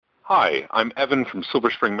Hi, I'm Evan from Silver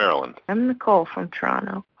Spring, Maryland. I'm Nicole from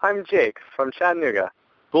Toronto. I'm Jake from Chattanooga.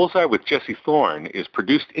 Bullseye with Jesse Thorne is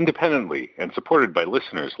produced independently and supported by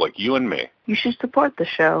listeners like you and me. You should support the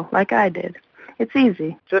show like I did. It's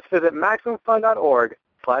easy. Just visit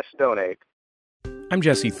MaximumFun.org/donate. I'm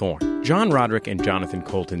Jesse Thorne. John Roderick and Jonathan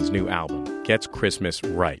Coulton's new album gets Christmas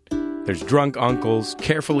right. There's drunk uncles,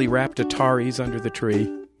 carefully wrapped Ataris under the tree.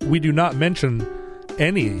 We do not mention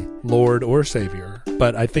any Lord or Savior,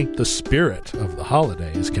 but I think the spirit of the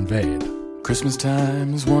holiday is conveyed. Christmas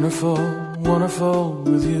time is wonderful, wonderful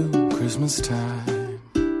with you, Christmas time.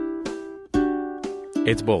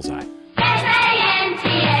 It's Bullseye.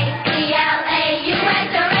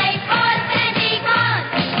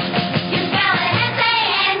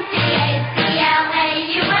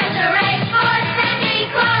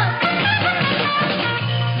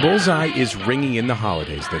 Bullseye is ringing in the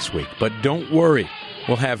holidays this week, but don't worry.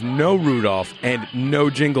 We'll have no Rudolph and no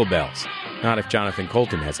Jingle Bells. Not if Jonathan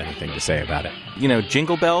Coulton has anything to say about it. You know,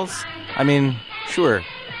 Jingle Bells? I mean, sure,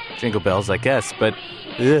 Jingle Bells, I guess, but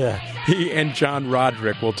ugh. He and John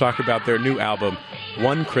Roderick will talk about their new album,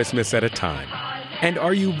 One Christmas at a Time. And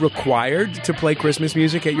are you required to play Christmas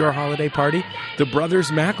music at your holiday party? The brothers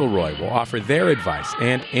McElroy will offer their advice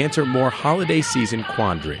and answer more holiday season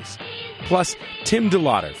quandaries. Plus, Tim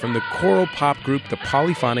DeLaughter from the choral pop group The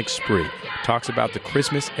Polyphonic Spree talks about the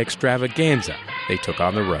Christmas extravaganza they took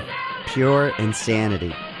on the road. Pure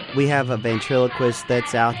insanity. We have a ventriloquist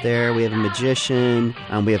that's out there. We have a magician.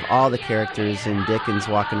 We have all the characters in Dickens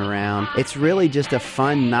walking around. It's really just a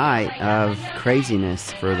fun night of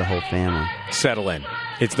craziness for the whole family. Settle in.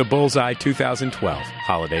 It's the Bullseye 2012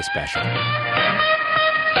 Holiday Special.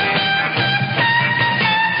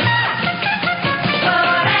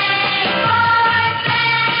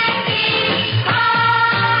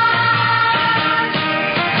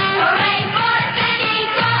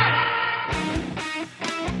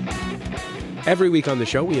 Every week on the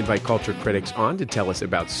show, we invite culture critics on to tell us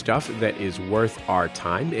about stuff that is worth our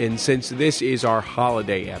time. And since this is our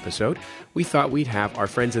holiday episode, we thought we'd have our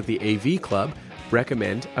friends at the AV Club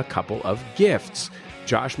recommend a couple of gifts.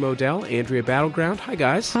 Josh Modell, Andrea Battleground. Hi,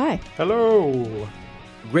 guys. Hi. Hello.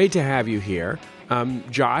 Great to have you here.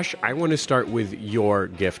 Josh, I want to start with your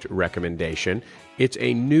gift recommendation. It's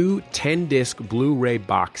a new 10-disc Blu-ray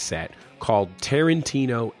box set called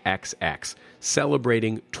Tarantino XX,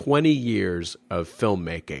 celebrating 20 years of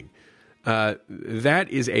filmmaking. That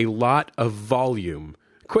is a lot of volume.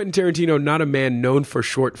 Quentin Tarantino, not a man known for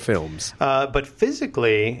short films. But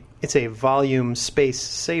physically, it's a volume space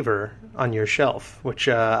saver on your shelf, which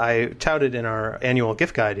I touted in our annual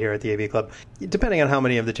gift guide here at the AV Club. Depending on how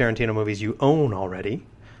many of the Tarantino movies you own already,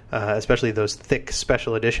 especially those thick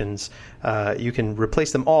special editions, you can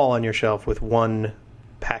replace them all on your shelf with one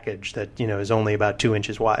package that, you know, is only about 2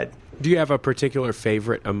 inches wide. Do you have a particular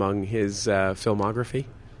favorite among his filmography?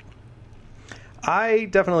 I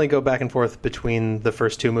definitely go back and forth between the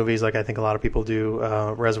first two movies, like I think a lot of people do,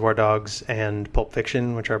 Reservoir Dogs and Pulp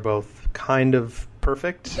Fiction, which are both kind of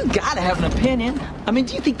perfect. You gotta have an opinion. I mean,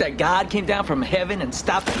 do you think that God came down from heaven and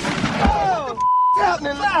stopped it? Oh,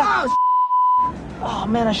 happening? Oh,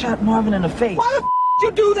 man, I shot Marvin in the face. Why the you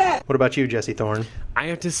do that? What about you, Jesse Thorne? I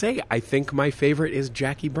have to say, I think my favorite is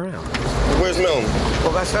Jackie Brown. Where's Milne?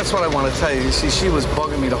 Well, that's what I want to tell you. You see, she was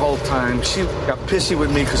bugging me the whole time. She got pissy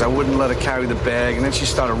with me because I wouldn't let her carry the bag, and then she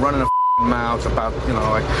started running her mouth about, you know,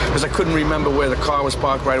 like, because I couldn't remember where the car was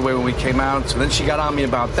parked right away when we came out. So then she got on me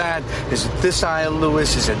about that. Is it this aisle,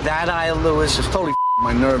 Lewis? Is it that aisle, Lewis? It's totally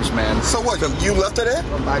my nerves, man. So what, you left her there?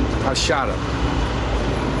 I shot her.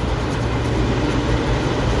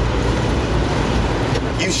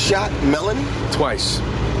 You shot Melanie? Twice.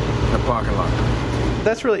 In the parking lot.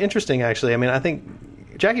 That's really interesting, actually. I mean, I think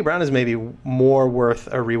Jackie Brown is maybe more worth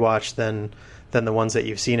a rewatch than the ones that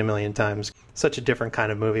you've seen a million times. Such a different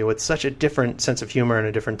kind of movie with such a different sense of humor and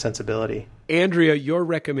a different sensibility. Andrea, your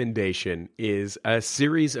recommendation is a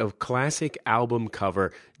series of classic album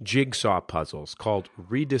cover jigsaw puzzles called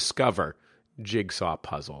Rediscover Jigsaw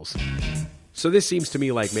Puzzles. So this seems to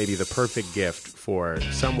me like maybe the perfect gift for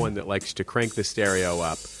someone that likes to crank the stereo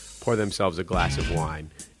up, pour themselves a glass of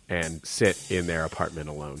wine, and sit in their apartment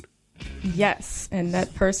alone. Yes, and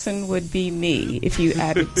that person would be me if you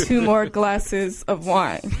added 2 more glasses of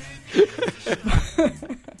wine.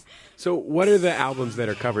 So what are the albums that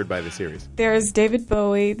are covered by the series? There's David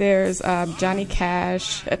Bowie, there's Johnny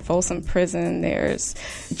Cash at Folsom Prison, there's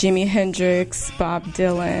Jimi Hendrix, Bob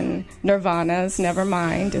Dylan, Nirvana's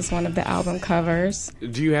Nevermind is one of the album covers.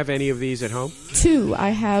 Do you have any of these at home? 2. I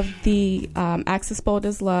have the Axis Bold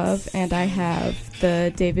as Love, and I have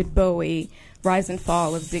the David Bowie Rise and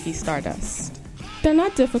Fall of Ziggy Stardust. They're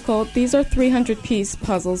not difficult. These are 300-piece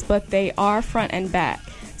puzzles, but they are front and back,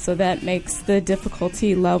 so that makes the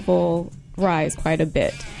difficulty level rise quite a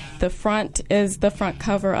bit. The front is the front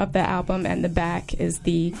cover of the album, and the back is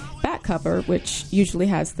the back cover, which usually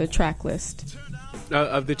has the track list.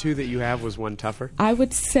 Of the two that you have, was one tougher? I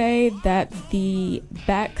would say that the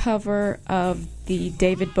back cover of the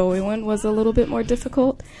David Bowie one was a little bit more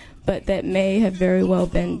difficult, but that may have very well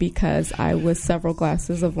been because I was several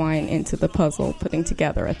glasses of wine into the puzzle putting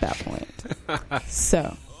together at that point.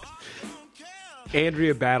 So,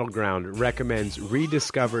 Andrea Battleground recommends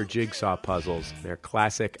Rediscover Jigsaw Puzzles, their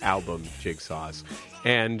classic album jigsaws.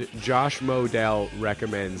 And Josh Modell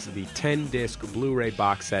recommends the 10-disc Blu-ray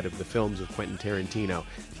box set of the films of Quentin Tarantino,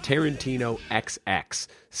 Tarantino XX,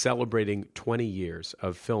 celebrating 20 years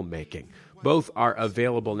of filmmaking. Both are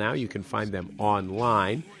available now. You can find them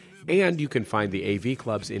online, and you can find the AV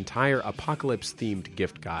Club's entire apocalypse-themed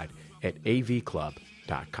gift guide at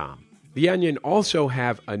avclub.com. The Onion also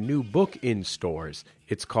have a new book in stores.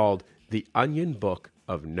 It's called The Onion Book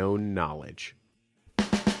of Known Knowledge. They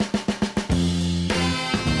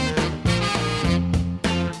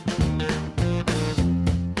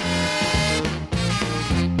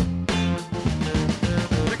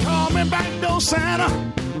call me Backdoor Santa.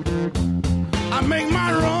 I make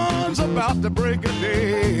my runs about the break of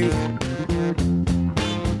day.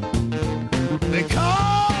 They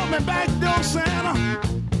call me Backdoor Santa.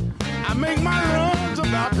 I make my runs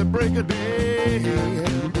about the break of day.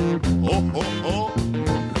 Oh, oh, oh.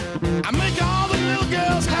 I make all the little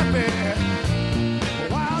girls happy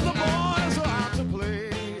while the boys are out to play.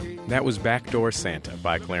 That was Backdoor Santa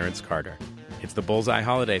by Clarence Carter. It's the Bullseye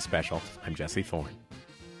Holiday Special. I'm Jesse Thorne.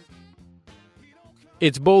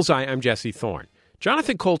 It's Bullseye. I'm Jesse Thorne.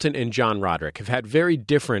 Jonathan Coulton and John Roderick have had very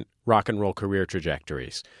different rock and roll career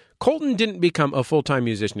trajectories. Coulton didn't become a full-time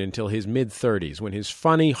musician until his mid-30s, when his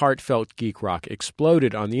funny, heartfelt geek rock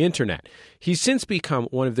exploded on the internet. He's since become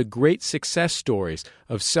one of the great success stories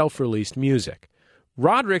of self-released music.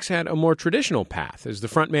 Roderick's had a more traditional path as the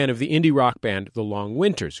frontman of the indie rock band The Long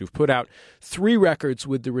Winters, who've put out 3 records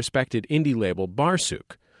with the respected indie label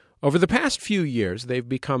Barsuk. Over the past few years, they've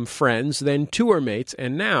become friends, then tour mates,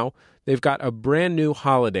 and now they've got a brand new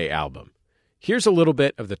holiday album. Here's a little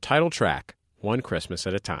bit of the title track, One Christmas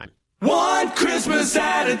at a Time. One Christmas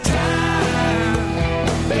at a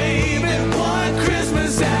time, baby, one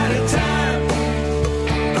Christmas at a time.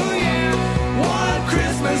 Oh yeah, one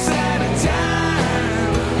Christmas at a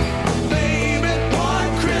time, baby,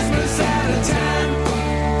 one Christmas at a time.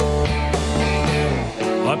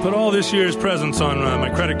 Well, I put all this year's presents on my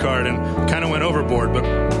credit card and kind of went overboard, but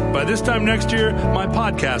by this time next year, my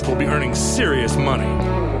podcast will be earning serious money.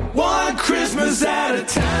 One Christmas at a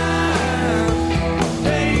time,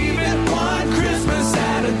 baby, one Christmas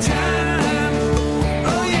at a time.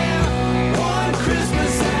 Oh yeah, one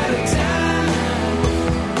Christmas at a time,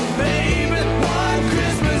 baby, one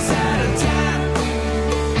Christmas at a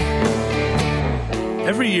time.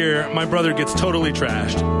 Every year, my brother gets totally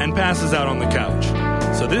trashed and passes out on the couch.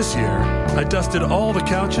 So this year, I dusted all the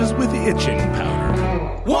couches with itching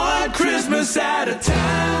powder. One Christmas at a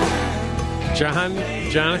time.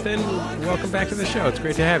 Jonathan, welcome back to the show. It's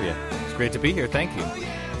great to have you. It's great to be here. Thank you.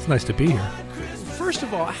 It's nice to be here. First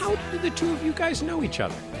of all, how did the two of you guys know each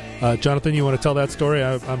other? Jonathan, you want to tell that story?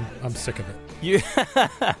 I'm sick of it.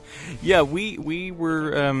 Yeah, we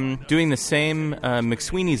were doing the same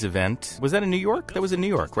McSweeney's event. Was that in New York? That was in New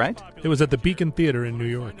York, right? It was at the Beacon Theater in New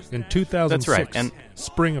York in 2006. That's right. And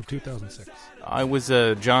spring of 2006. I was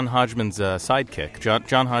John Hodgman's sidekick.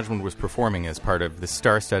 John Hodgman was performing as part of the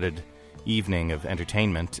star-studded evening of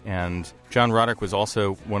entertainment, and John Roderick was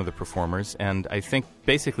also one of the performers, and I think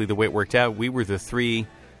basically the way it worked out, we were the 3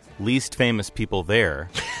 least famous people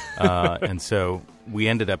there, and so we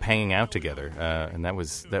ended up hanging out together, and that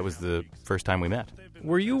was the first time we met.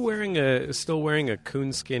 Were you still wearing a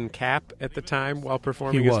coonskin cap at the time while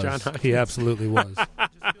performing as John Hodgman? He absolutely was.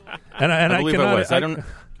 and I believe I was.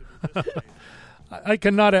 I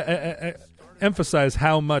cannot emphasize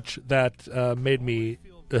how much that made me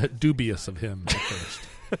dubious of him at first.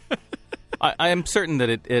 I am certain that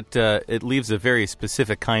it leaves a very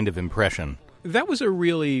specific kind of impression. That was a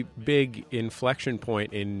really big inflection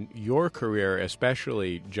point in your career,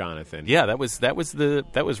 especially Jonathan. Yeah, that was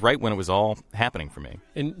right when it was all happening for me.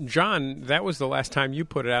 And John, that was the last time you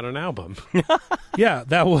put out an album. Yeah,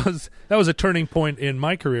 that was a turning point in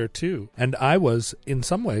my career too. And I was in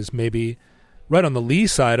some ways maybe right on the lee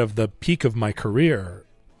side of the peak of my career.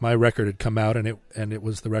 My record had come out, and it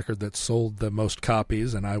was the record that sold the most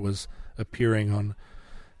copies, and I was appearing on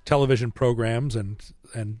television programs and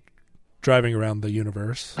driving around the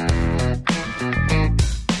universe.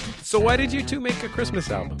 So why did you two make a Christmas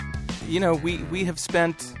album? You know, we have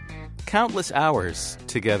spent countless hours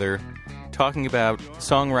together talking about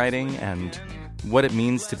songwriting and what it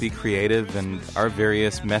means to be creative and our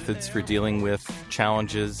various methods for dealing with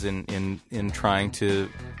challenges in trying to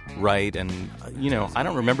write. And, you know, I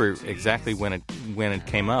don't remember exactly when it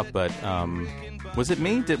came up, but was it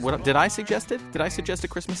me? Did I suggest it? Did I suggest a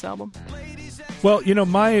Christmas album? Well, you know,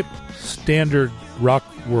 my standard rock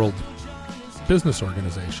world business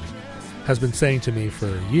organization has been saying to me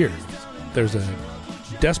for years, there's a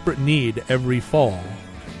desperate need every fall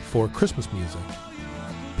for Christmas music,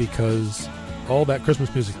 because all that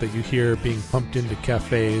Christmas music that you hear being pumped into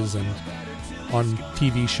cafes and on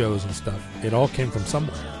TV shows and stuff, it all came from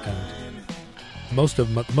somewhere. And most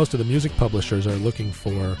of the music publishers are looking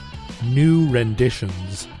for new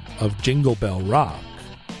renditions of Jingle Bell Rock,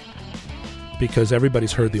 because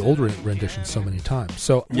everybody's heard the old renditions so many times.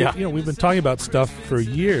 So, yeah. You know, we've been talking about stuff for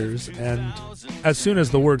years, and as soon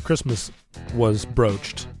as the word Christmas was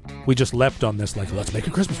broached, we just leapt on this, like, let's make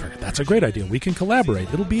a Christmas record. That's a great idea. We can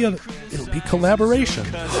collaborate. It'll be collaboration.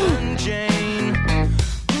 Cousin Jane,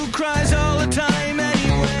 who cries all the time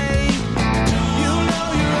anyway. You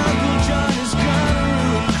know your Uncle John is gonna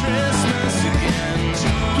ruin Christmas again.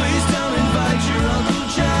 Please don't invite your Uncle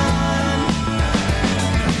John.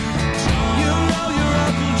 You know your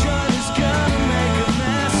Uncle John is gonna make a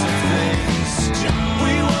mess of things.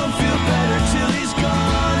 We won't feel better till he's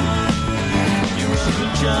gone. Your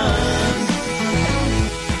Uncle John.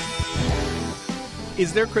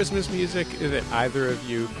 Is there Christmas music that either of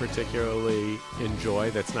you particularly enjoy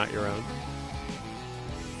that's not your own?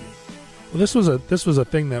 Well, this was a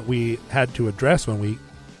thing that we had to address when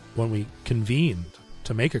we convened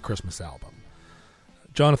to make a Christmas album.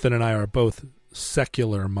 Jonathan and I are both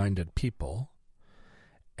secular-minded people,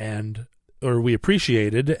 we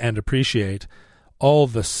appreciated and appreciate all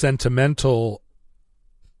the sentimental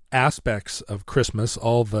aspects of Christmas,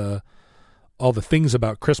 all the things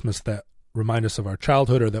about Christmas that remind us of our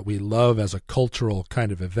childhood or that we love as a cultural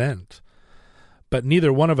kind of event. But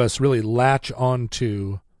neither one of us really latch on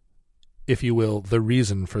to, if you will, the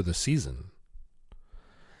reason for the season.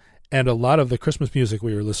 And a lot of the Christmas music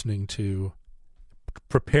we were listening to,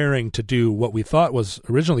 preparing to do what we thought was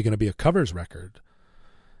originally going to be a covers record,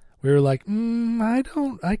 we were like,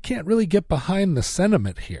 I can't really get behind the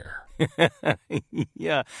sentiment here.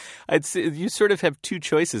 Yeah, I'd say you sort of have two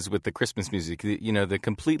choices with the Christmas music. You know, the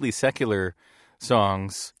completely secular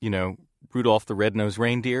songs, you know, Rudolph the Red-Nosed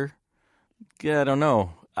Reindeer. Yeah, I don't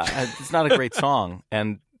know. It's not a great song.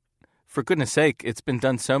 And for goodness sake, it's been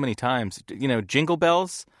done so many times. You know, Jingle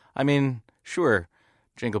Bells, I mean, sure,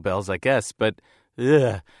 Jingle Bells, I guess, but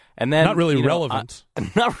ugh. And then, not really relevant.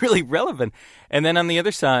 Not really relevant. And then on the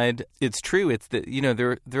other side, it's true. It's that, you know,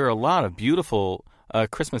 there are a lot of beautiful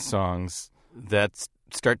Christmas songs that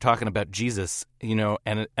start talking about Jesus, you know,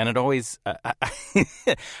 and it always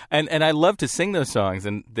and I love to sing those songs,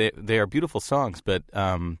 and they are beautiful songs, but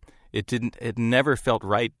it never felt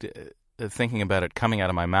right thinking about it coming out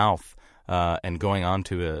of my mouth and going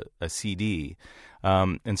onto a CD.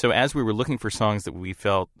 And so as we were looking for songs that we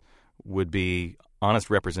felt would be honest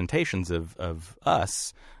representations of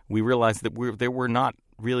us, we realized that there were not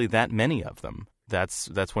really that many of them.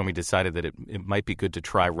 That's when we decided that it might be good to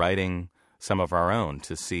try writing some of our own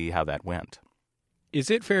to see how that went.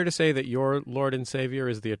 Is it fair to say that your Lord and Savior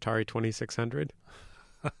is the Atari 2600?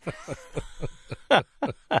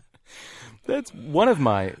 That's one of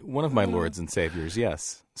my Lords and Saviors,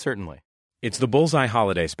 yes, certainly. It's the Bullseye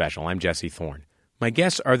Holiday Special. I'm Jesse Thorne. My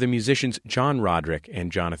guests are the musicians John Roderick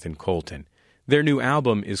and Jonathan Coulton. Their new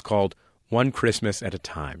album is called One Christmas at a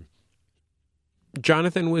Time.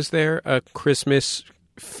 Jonathan, was there a Christmas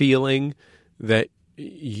feeling that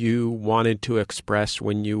you wanted to express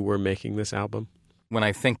when you were making this album? When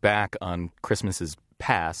I think back on Christmases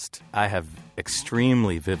past, I have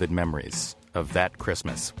extremely vivid memories of that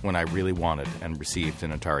Christmas when I really wanted and received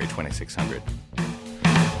an Atari 2600.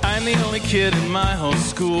 I'm the only kid in my whole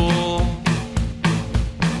school who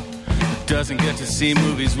doesn't get to see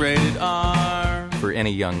movies rated R. For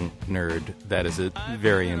any young nerd, that is a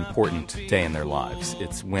very important day in their lives.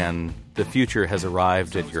 It's when the future has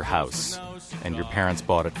arrived at your house and your parents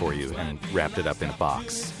bought it for you and wrapped it up in a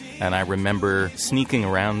box. And I remember sneaking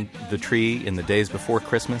around the tree in the days before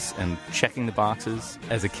Christmas and checking the boxes.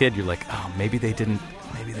 As a kid, you're like, oh, maybe they didn't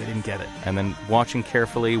get it. And then watching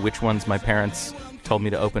carefully which ones my parents told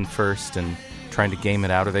me to open first and trying to game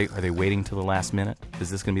it out. Are they waiting till the last minute?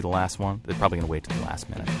 Is this going to be the last one? They're probably going to wait till the last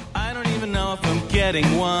minute. I don't even know if I'm getting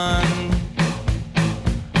one.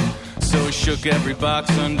 so he shook every box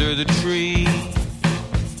under the tree.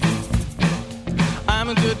 I'm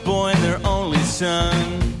a good boy and their only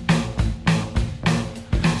son.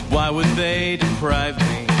 Why would they deprive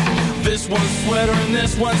me? This one's sweater and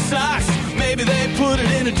this one's socks. Maybe they put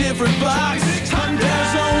it in a different box. There's only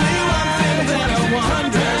one thing that I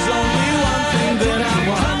want. There's only one thing that I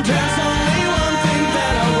want. There's only one thing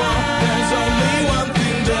that I want. There's only one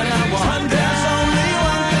thing that I want. There's only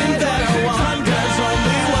one thing that I want. There's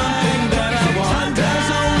only one thing that I want. There's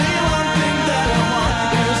only one thing that I want.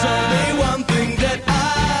 There's only one thing that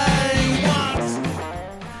I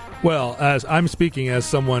want. Well, as I'm speaking as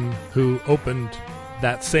someone who opened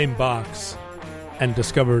that same box and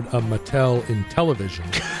discovered a Mattel Intellivision,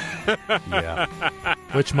 Yeah.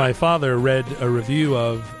 which my father read a review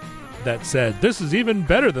of that said, this is even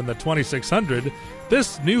better than the 2600.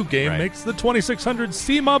 This new game makes the 2600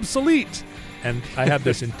 seem obsolete. And I had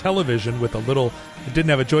this Intellivision with a little, it didn't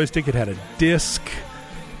have a joystick, it had a disc,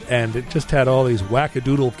 and it just had all these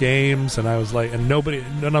wackadoodle games, and I was like, and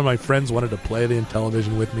none of my friends wanted to play the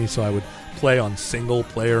Intellivision with me, so I would play on single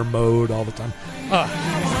player mode all the time.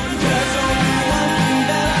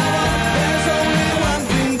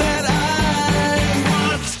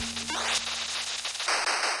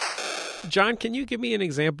 John, can you give me an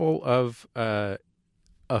example of a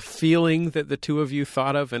feeling that the two of you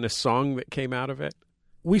thought of and a song that came out of it?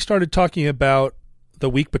 We started talking about the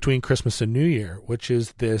week between Christmas and New Year, which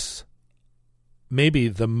is this maybe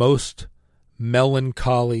the most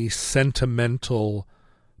melancholy, sentimental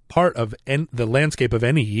part of the landscape of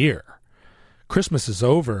any year. Christmas is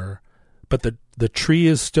over, but the tree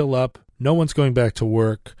is still up. No one's going back to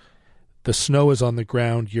work. The snow is on the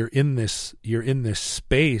ground. You're in this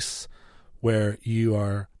space where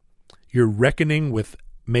you're reckoning with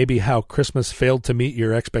maybe how Christmas failed to meet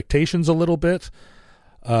your expectations a little bit.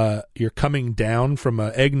 You're coming down from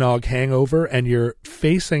an eggnog hangover, and you're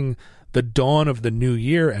facing the dawn of the new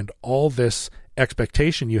year and all this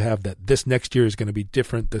expectation you have that this next year is going to be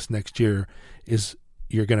different. This next year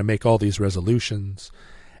you're going to make all these resolutions.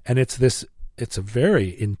 And it's a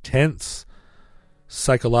very intense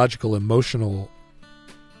psychological, emotional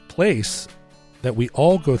place that we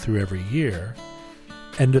all go through every year,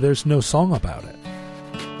 and there's no song about it.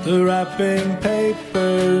 The wrapping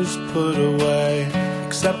paper's put away,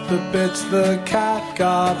 except the bits the cat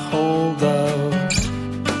got hold of.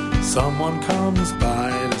 Someone comes by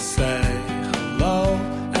to say hello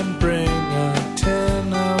and bring a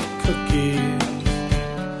tin of cookies.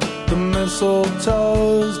 The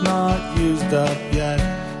mistletoe's not used up yet,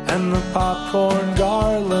 and the popcorn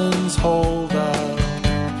garlands hold up.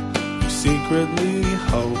 You secretly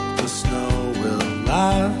hope the snow will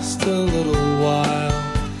last a little while.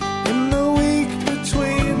 In the week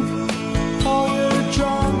between all your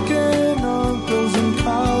drunken uncles and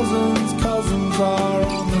cousins are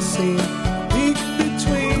on the scene. Week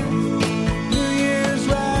between New Year's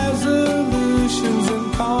resolutions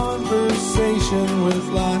and conversation with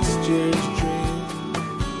last year's dream.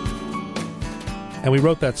 And we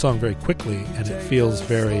wrote that song very quickly, and it feels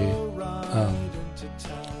very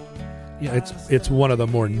it's one of the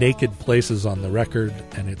more naked places on the record,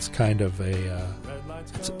 and it's kind of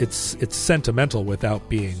it's sentimental without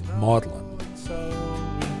being maudlin.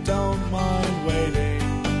 Don't mind waiting.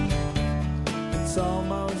 It's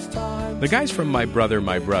almost time. The guys from My Brother,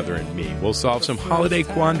 and Me will solve some holiday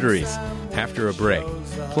quandaries after a break.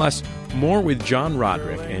 Plus, more with John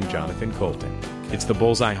Roderick and Jonathan Coulton. It's the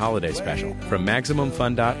Bullseye Holiday Special from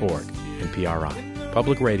MaximumFun.org and PRI,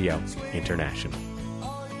 Public Radio International.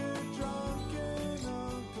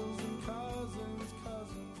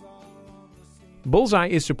 Bullseye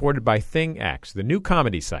is supported by ThingX, the new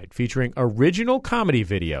comedy site featuring original comedy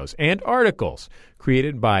videos and articles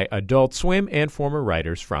created by Adult Swim and former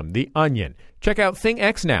writers from The Onion. Check out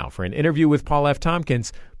ThingX now for an interview with Paul F.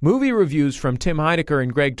 Tompkins, movie reviews from Tim Heidecker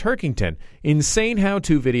and Greg Turkington, insane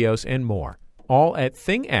how-to videos, and more. All at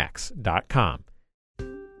thingx.com.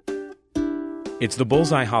 It's the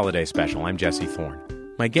Bullseye Holiday Special. I'm Jesse Thorne.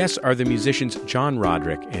 My guests are the musicians John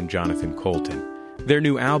Roderick and Jonathan Coulton. Their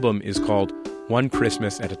new album is called One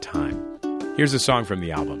Christmas at a Time. Here's a song from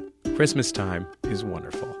the album. Christmas time is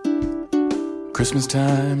wonderful. Christmas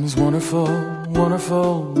time is wonderful,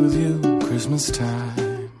 wonderful with you. Christmas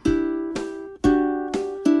time.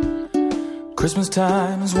 Christmas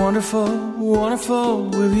time is wonderful, wonderful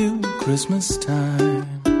with you. Christmas time.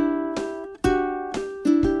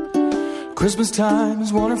 Christmas time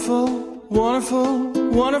is wonderful, wonderful,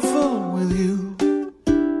 wonderful with you.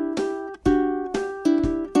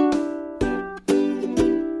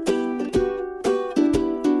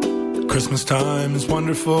 Christmas time is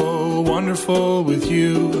wonderful, wonderful with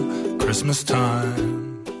you. Christmas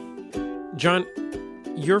time. John,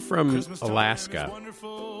 you're from Alaska.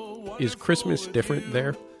 Is Christmas different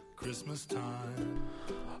there?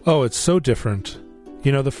 Oh, it's so different.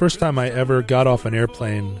 You know, the first time I ever got off an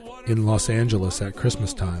airplane in Los Angeles at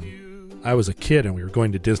Christmas time, I was a kid and we were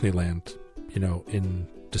going to Disneyland, in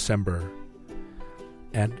December.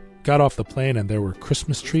 And got off the plane and there were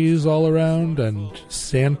Christmas trees all around and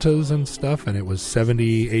Santas and stuff, and it was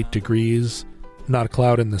 78 degrees, not a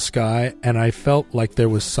cloud in the sky, and I felt like there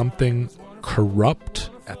was something corrupt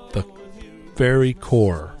at the very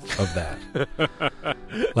core of that.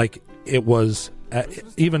 Like it was,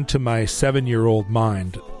 even to my 7-year-old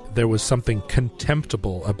mind, there was something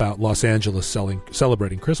contemptible about Los Angeles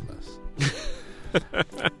celebrating Christmas.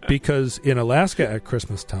 Because in Alaska at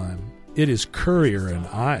Christmas time, it is Currier and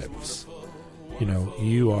Ives.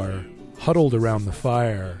 You are huddled around the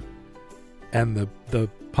fire, and the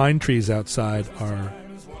pine trees outside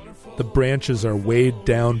the branches are weighed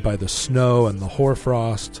down by the snow and the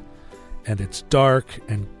hoarfrost, and it's dark,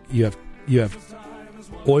 and you have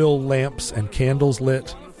oil lamps and candles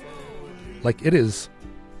lit. Like it is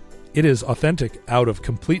authentic out of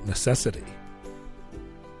complete necessity.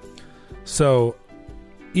 So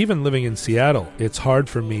even living in Seattle, it's hard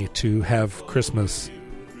for me to have Christmas.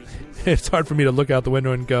 It's hard for me to look out the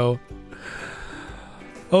window and go,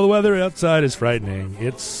 oh, the weather outside is frightening.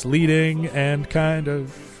 It's sleeting and kind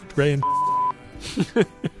of gray and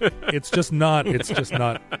it's just not enough.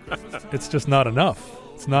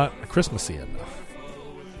 It's not Christmassy enough.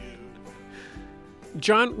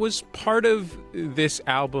 John, was part of this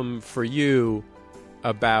album for you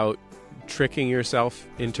about tricking yourself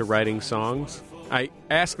into writing songs? I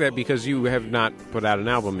ask that because you have not put out an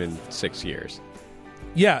album in 6 years.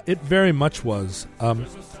 Yeah, it very much was.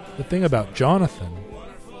 The thing about Jonathan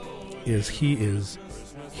is he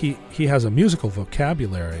has a musical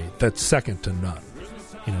vocabulary that's second to none.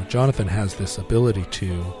 Jonathan has this ability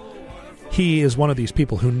he is one of these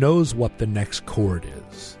people who knows what the next chord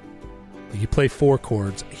is. You play 4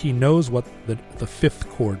 chords, he knows what the 5th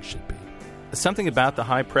chord should be. Something about the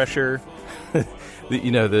high pressure,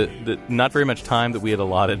 the not very much time that we had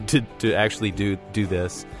allotted to actually do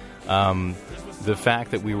this. The fact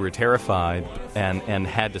that we were terrified and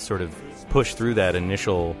had to sort of push through that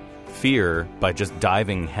initial fear by just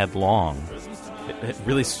diving headlong, it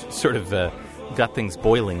really sort of got things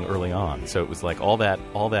boiling early on. So it was like all that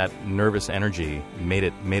nervous energy made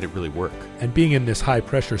it really work. And being in this high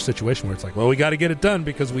pressure situation where it's like, well, we got to get it done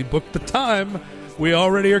because we booked the time. We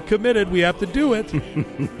already are committed. We have to do it.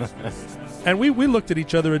 And we looked at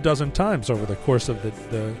each other a dozen times over the course of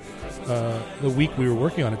the week we were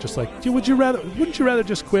working on it. Just like, wouldn't you rather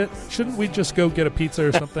just quit? Shouldn't we just go get a pizza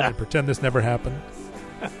or something and pretend this never happened?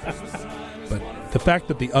 But the fact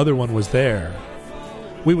that the other one was there,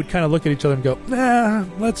 we would kind of look at each other and go,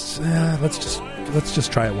 let's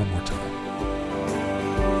just try it one more time.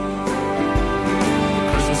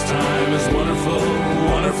 Christmas time is wonderful,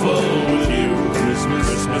 wonderful with you.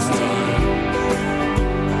 Christmas time.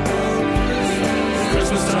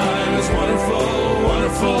 Christmas time is wonderful,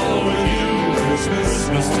 wonderful with you.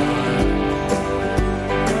 Christmas time.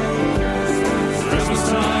 Christmas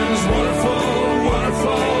time is wonderful,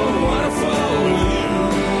 wonderful, wonderful with you.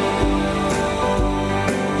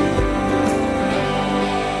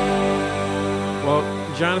 Well,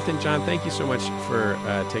 Jonathan, John, thank you so much for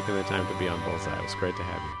taking the time to be on Bullseye. It was great to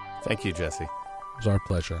have you. Thank you, Jesse. It was our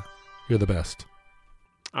pleasure. You're the best.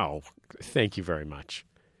 Oh, thank you very much.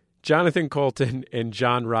 Jonathan Coulton and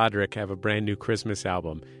John Roderick have a brand new Christmas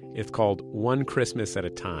album. It's called One Christmas at a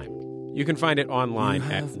Time. You can find it online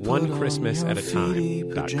at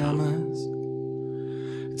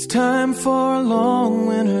onechristmasataTime.com. It's time for a long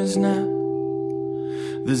winter's nap.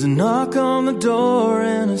 There's a knock on the door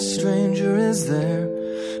and a stranger is there.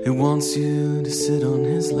 He wants you to sit on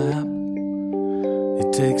his lap. He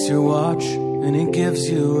takes your watch and he gives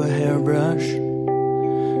you a hairbrush.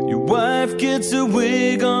 Your wife gets a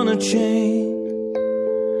wig on a chain.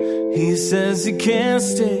 He says he can't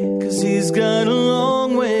stay 'cause he's got a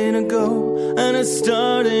long way to go and it's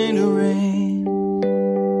starting to rain.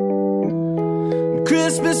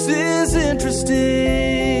 Christmas is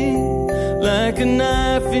interesting, like a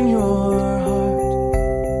knife in your heart.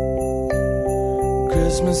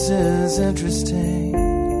 Christmas is interesting,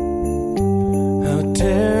 how it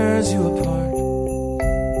tears you apart.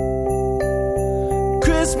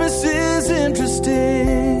 Christmas is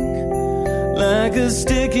interesting, like a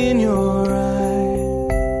stick in your eye.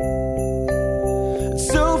 It's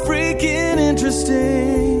so freaking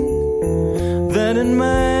interesting that it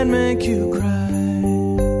might make you cry.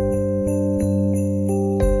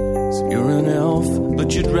 So you're an elf,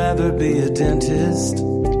 but you'd rather rather be a dentist.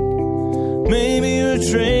 Maybe a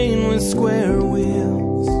train with square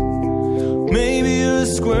wheels. Maybe a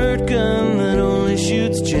squirt gun that only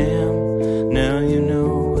shoots jam. Now you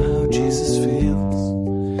know how Jesus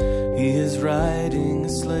feels. He is riding a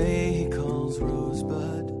sleigh he calls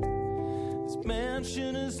Rosebud. His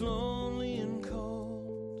mansion is lonely and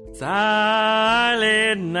cold.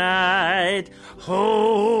 Silent night,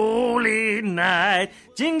 holy night.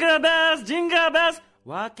 Jingle bells,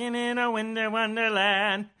 walking in a winter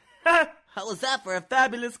wonderland. How was that for a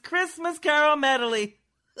fabulous Christmas carol medley?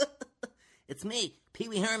 It's me, Pee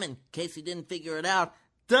Wee Herman, in case you didn't figure it out.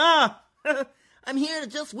 Duh! I'm here to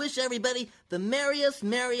just wish everybody the merriest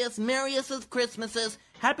of Christmases.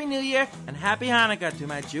 Happy New Year and Happy Hanukkah to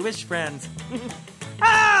my Jewish friends.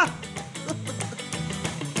 Ah!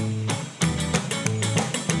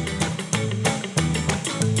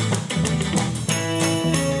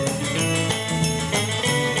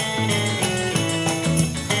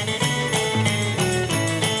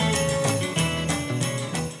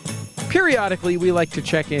 Periodically, we like to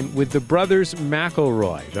check in with the brothers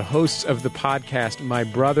McElroy, the hosts of the podcast My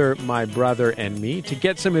Brother, and Me, to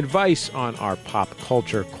get some advice on our pop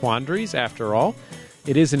culture quandaries. After all,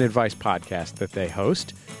 it is an advice podcast that they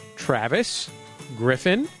host. Travis,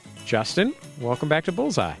 Griffin, Justin, welcome back to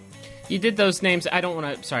Bullseye. You did those names. I don't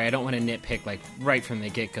want to nitpick like right from the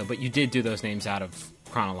get-go, but you did do those names out of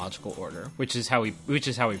chronological order, which is how we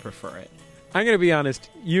prefer it. I'm going to be honest.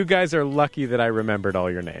 You guys are lucky that I remembered all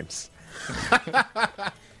your names.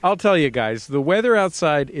 I'll tell you guys, the weather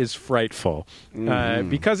outside is frightful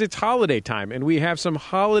because it's holiday time, and we have some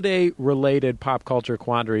holiday-related pop culture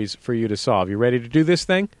quandaries for you to solve. You ready to do this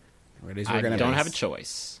thing? I don't have a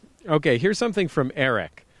choice. Okay, here's something from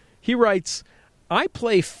Eric. He writes, I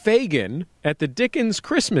play Fagin at the Dickens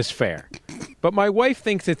Christmas Fair, but my wife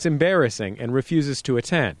thinks it's embarrassing and refuses to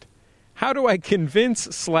attend. How do I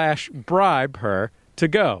convince/bribe her to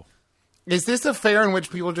go? Is this a fair in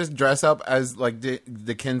which people just dress up as, like,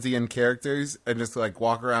 Dickensian characters and just, like,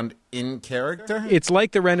 walk around in character? It's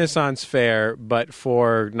like the Renaissance Fair, but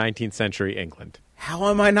for 19th century England.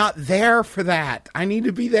 How am I not there for that? I need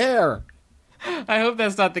to be there. I hope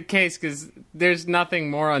that's not the case, because there's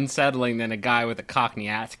nothing more unsettling than a guy with a Cockney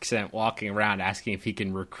accent walking around asking if he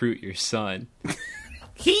can recruit your son.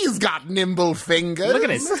 He's got nimble fingers. Look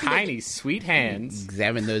at his tiny, sweet hands.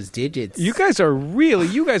 Examine those digits. You guys are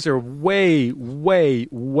way, way,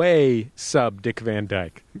 way sub Dick Van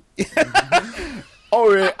Dyke.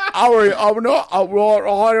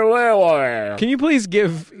 Can you please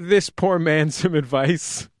give this poor man some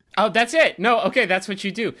advice? Oh, that's it. No, okay, that's what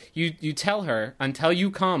you do. You tell her, until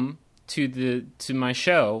you come to my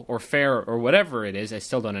show or fair or whatever it is, I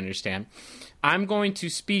still don't understand, I'm going to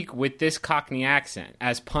speak with this Cockney accent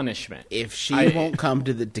as punishment. If she won't come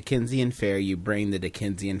to the Dickensian Fair, you bring the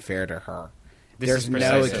Dickensian Fair to her. There's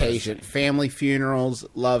no occasion. Family funerals,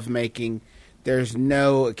 lovemaking, there's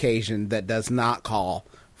no occasion that does not call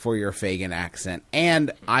for your Fagin accent.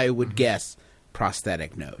 And I would guess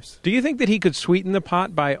prosthetic nose. Do you think that he could sweeten the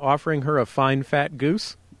pot by offering her a fine fat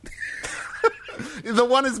goose? The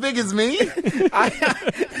one as big as me?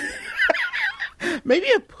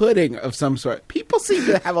 Maybe a pudding of some sort. People seem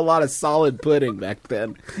to have a lot of solid pudding back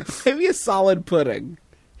then. Maybe a solid pudding.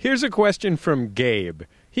 Here's a question from Gabe.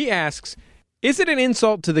 He asks, is it an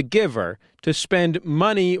insult to the giver to spend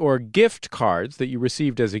money or gift cards that you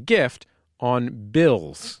received as a gift on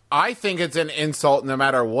bills? I think it's an insult no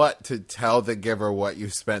matter what to tell the giver what you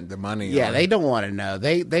spent the money on. Yeah, they don't want to know.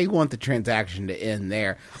 They want the transaction to end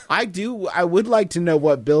there. I would like to know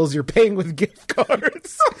what bills you're paying with gift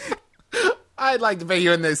cards. I'd like to pay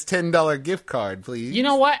you in this $10 gift card, please. You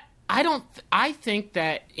know what? I think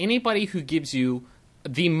that anybody who gives you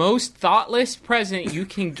the most thoughtless present you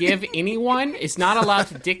can give anyone is not allowed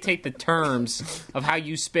to dictate the terms of how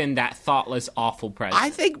you spend that thoughtless, awful present.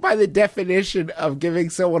 I think by the definition of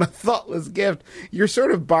giving someone a thoughtless gift, you're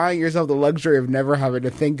sort of buying yourself the luxury of never having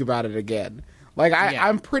to think about it again. Like,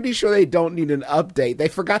 I'm pretty sure they don't need an update. They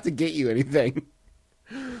forgot to get you anything.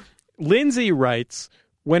 Lindsay writes,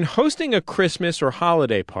 when hosting a Christmas or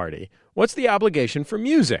holiday party, what's the obligation for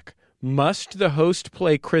music? Must the host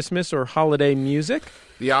play Christmas or holiday music?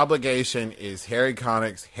 The obligation is Harry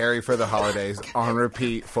Connick's Harry for the Holidays on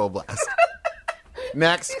repeat, full blast.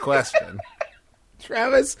 Next question.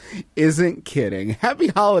 Travis isn't kidding. Happy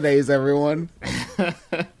holidays, everyone.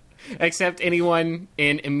 Except anyone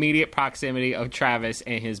in immediate proximity of Travis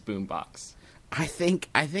and his boombox. I think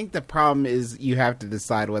the problem is you have to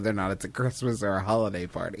decide whether or not it's a Christmas or a holiday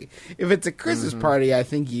party. If it's a Christmas party, I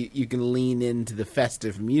think you can lean into the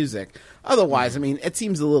festive music. Otherwise, I mean, it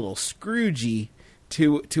seems a little Scroogey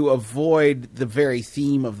to avoid the very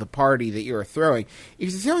theme of the party that you're throwing.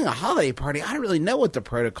 If you're throwing a holiday party, I don't really know what the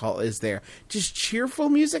protocol is there. Just cheerful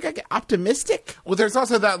music, optimistic? Well, there's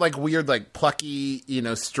also that like weird like plucky,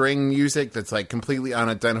 string music that's like completely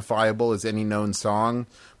unidentifiable as any known song,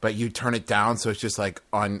 but you turn it down so it's just like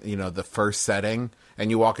on, the first setting, and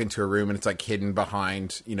you walk into a room and it's like hidden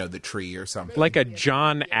behind, the tree or something. Like a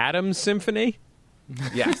John Adams symphony?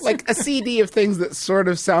 Yes. Like a CD of things that sort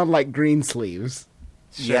of sound like Greensleeves.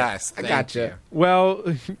 Sure. Yes, I gotcha.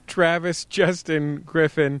 Well, Travis, Justin,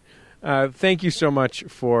 Griffin, thank you so much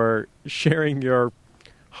for sharing your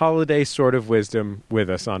holiday sort of wisdom with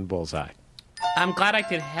us on Bullseye. I'm glad I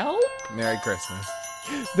could help. Merry Christmas.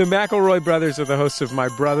 The McElroy brothers are the hosts of My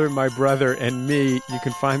Brother, and Me. You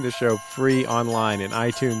can find the show free online in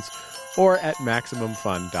iTunes or at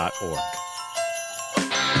MaximumFun.org.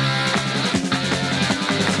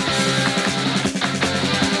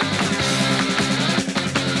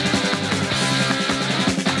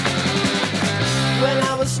 When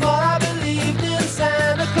I was small, I believed in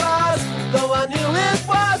Santa Claus, though I knew it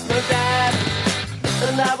was my dad.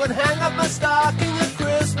 And I would hang up my stocking at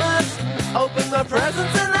Christmas, open my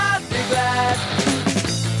presents and I'd be glad.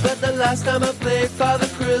 But the last time I played Father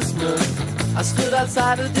Christmas, I stood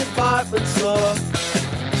outside a department store.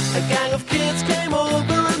 A gang of kids came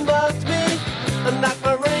over and mugged me and knocked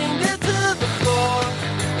my reindeer to the floor.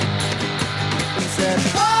 He said,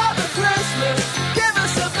 Father Christmas, give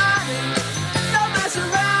us some money. Don't mess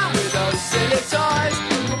around with those silly toys.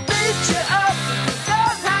 We'll beat you up if you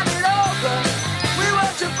don't hand it over. We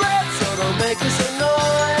want your bread, so don't make us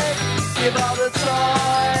annoyed. Give all the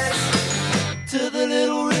toys to the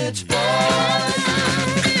little rich boys.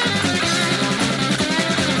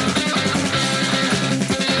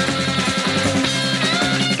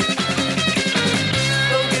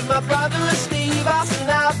 Don't give my brother a Steve Austin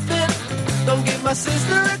outfit. Don't give my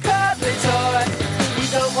sister a cuddly toy. We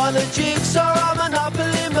don't want a jigsaw or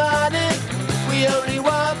Monopoly money. We only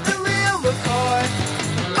want the real McCoy.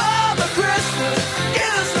 Father Christmas,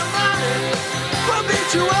 give us some money. We'll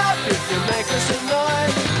beat you up if you make us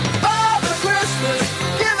annoyed. Father Christmas,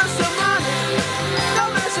 give us some money.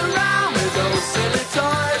 Don't mess around with those silly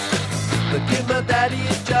toys. But give my daddy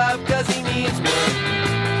a job cause he needs one.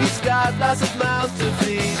 He's got lots of mouths to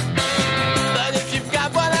feed. But if you've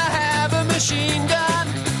got one, I have a machine gun,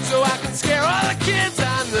 so I can scare all the kids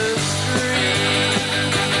on the street.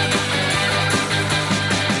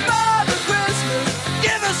 Father Christmas,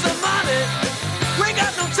 give us some money. We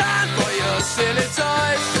got no time for your silly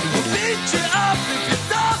toys. We'll beat you up if you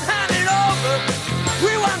don't hand it over.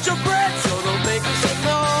 We want your bread, so don't make us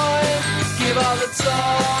annoyed. Give all the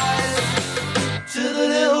toys to the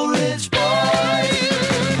little rich boys.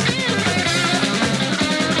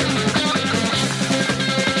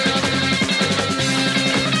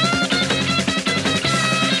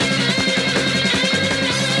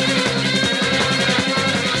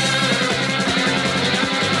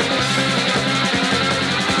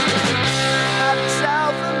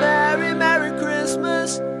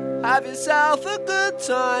 Have yourself a good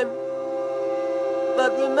time.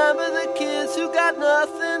 But remember the kids who got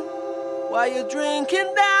nothing while you're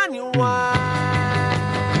drinking down your wine.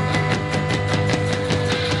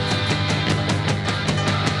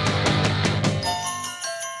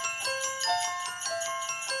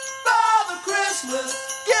 Father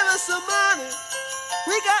Christmas, give us some money.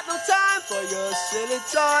 We got no time for your silly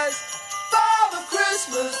toys. Father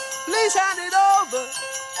Christmas, please hand it over.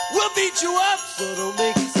 We'll beat you up, so don't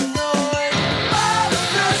make us annoyed. Father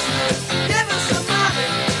Christmas, give us some money.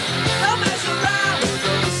 Don't mess around with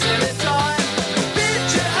those silly toys. We'll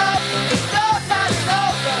beat you up, don't hand it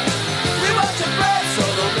over. We want your bread, so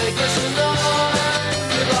don't make us annoyed.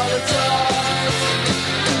 Give all the toys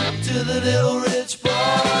to the little rich boy.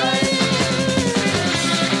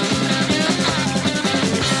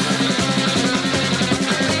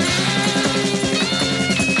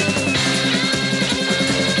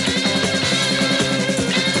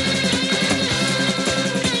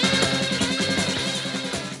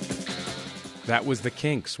 That was The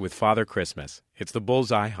Kinks with Father Christmas. It's the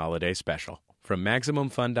Bullseye Holiday Special from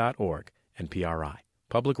MaximumFun.org and PRI,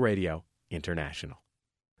 Public Radio International.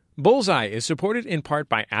 Bullseye is supported in part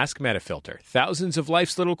by Ask Metafilter. Thousands of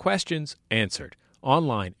life's little questions answered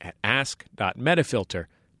online at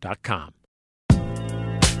ask.metafilter.com.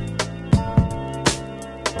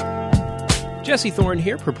 Jesse Thorne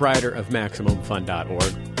here, proprietor of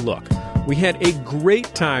MaximumFun.org. Look, we had a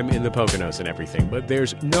great time in the Poconos and everything, but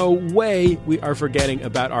there's no way we are forgetting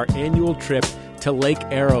about our annual trip to Lake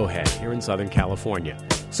Arrowhead here in Southern California.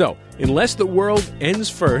 So, unless the world ends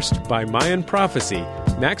first by Mayan prophecy,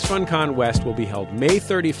 Max FunCon West will be held May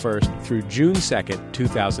 31st through June 2nd,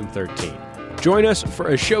 2013. Join us for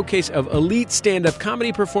a showcase of elite stand-up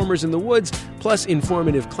comedy performers in the woods, plus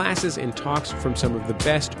informative classes and talks from some of the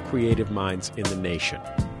best creative minds in the nation.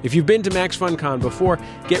 If you've been to Max FunCon before,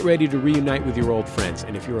 get ready to reunite with your old friends.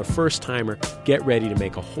 And if you're a first-timer, get ready to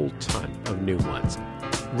make a whole ton of new ones.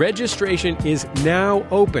 Registration is now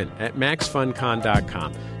open at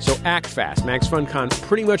maxfuncon.com. So act fast. Max FunCon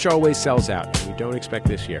pretty much always sells out, and we don't expect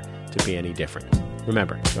this year to be any different.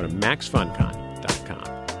 Remember, go to maxfuncon.com.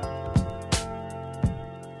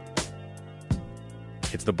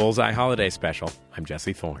 It's the Bullseye Holiday Special. I'm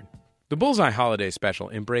Jesse Thorne. The Bullseye Holiday Special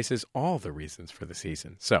embraces all the reasons for the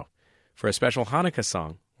season. So, for a special Hanukkah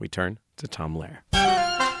song, we turn to Tom Lehrer.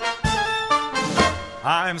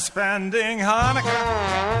 I'm spending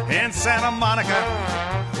Hanukkah in Santa Monica,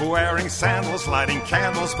 wearing sandals, lighting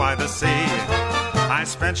candles by the sea. I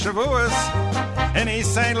spent Shavuos in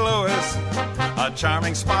East St. Louis, a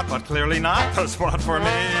charming spot, but clearly not the spot for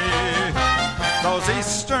me. Those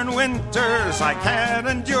eastern winters, I can't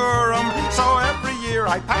endure 'em, so every year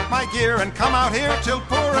I pack my gear and come out here till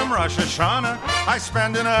Purim. Rosh Hashanah I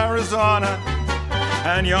spend in Arizona,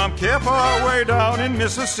 and Yom Kippur way down in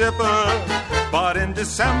Mississippi. But in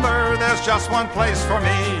December there's just one place for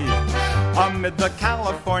me. Amid the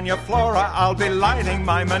California flora, I'll be lighting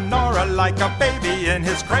my menorah like a baby in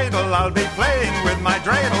his cradle. I'll be playing with my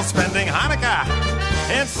dreidel, spending Hanukkah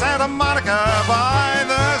in Santa Monica by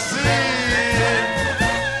the sea.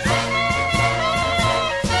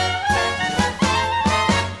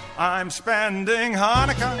 I'm spending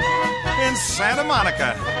Hanukkah in Santa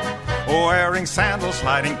Monica, wearing sandals,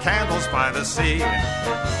 lighting candles by the sea.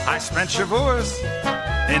 I spent Shavuos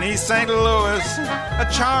in East St. Louis, a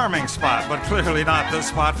charming spot, but clearly not the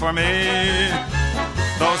spot for me.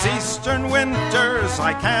 Those eastern winters,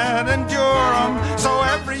 I can't endure 'em, so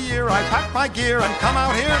every year I pack my gear and come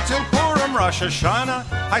out here till Purim. Rosh Hashanah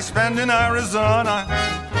I spend in Arizona,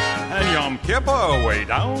 and Yom Kippur way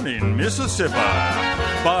down in Mississippi.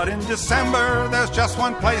 But in December there's just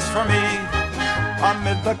one place for me.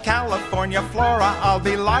 Amid the California flora, I'll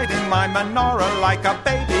be lighting my menorah like a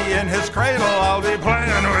baby in his cradle. I'll be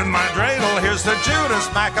playing with my dreidel. Here's to Judas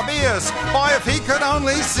Maccabeus. Boy, if he could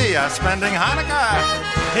only see us spending Hanukkah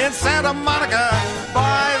in Santa Monica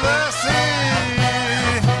by the sea.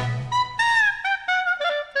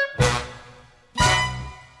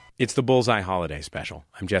 It's the Bullseye Holiday Special.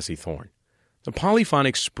 I'm Jesse Thorne. The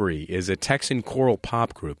Polyphonic Spree is a Texan choral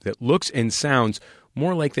pop group that looks and sounds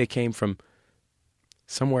more like they came from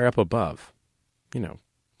somewhere up above. You know,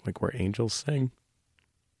 like where angels sing.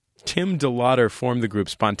 Tim DeLaughter formed the group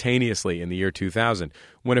spontaneously in the year 2000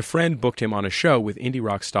 when a friend booked him on a show with indie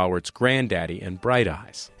rock stalwarts Granddaddy and Bright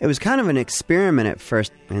Eyes. It was kind of an experiment at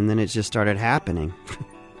first, and then it just started happening.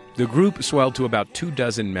 The group swelled to about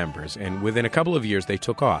 24 members, and within a couple of years they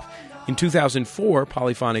took off. In 2004,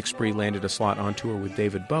 Polyphonic Spree landed a slot on tour with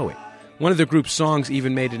David Bowie. One of the group's songs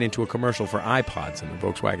even made it into a commercial for iPods and the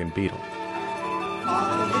Volkswagen Beetle.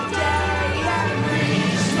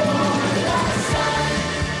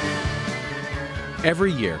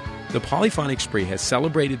 Every year, the Polyphonic Spree has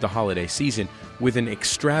celebrated the holiday season with an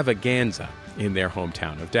extravaganza in their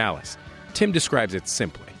hometown of Dallas. Tim describes it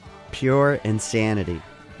simply. Pure insanity.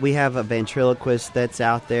 We have a ventriloquist that's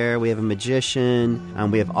out there. We have a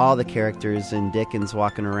magician. We have all the characters and Dickens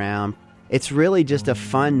walking around. It's really just a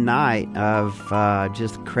fun night of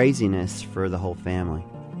just craziness for the whole family.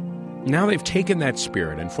 Now they've taken that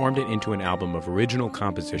spirit and formed it into an album of original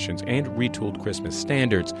compositions and retooled Christmas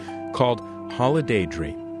standards called Holiday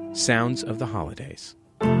Dream, Sounds of the Holidays.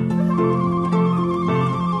 Oh,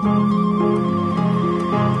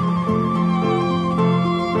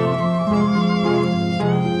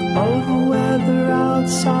 the weather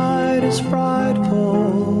outside is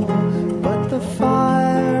frightful, but the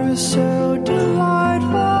fire is so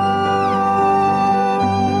delightful.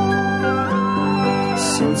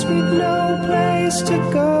 Since we've no place to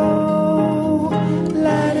go,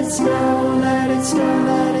 let it snow, let it snow,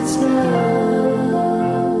 let it snow.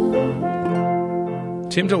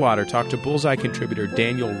 Tim DeLaughter talked to Bullseye contributor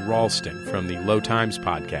Daniel Ralston from the Low Times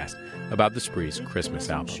podcast about the Spree's Christmas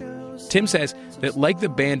album. Tim says that, like the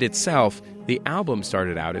band itself, the album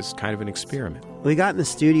started out as kind of an experiment. We got in the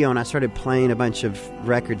studio and I started playing a bunch of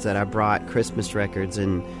records that I brought, Christmas records,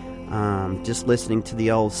 and just listening to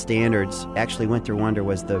the old standards. Actually, Winter Wonder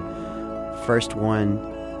was the first one.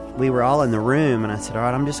 We were all in the room and I said, all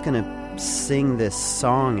right, I'm just going to sing this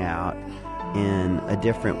song out in a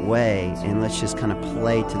different way and let's just kind of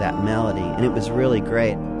play to that melody. And it was really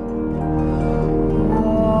great.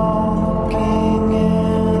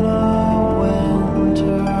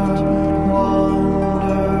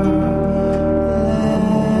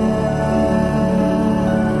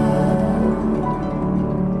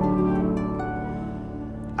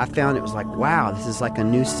 I found it was like, wow, this is like a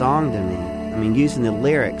new song to me. I mean, using the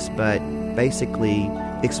lyrics, but basically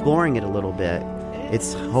exploring it a little bit.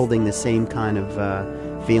 It's holding the same kind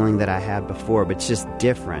of feeling that I had before, but it's just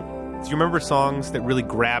different. Do you remember songs that really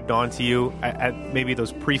grabbed onto you at maybe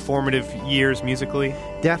those pre-formative years musically?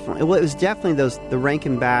 Definitely. Well, it was definitely the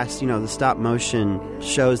Rankin Bass, the stop motion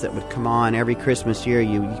shows that would come on every Christmas year.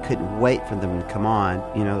 You couldn't wait for them to come on.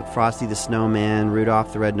 Frosty the Snowman,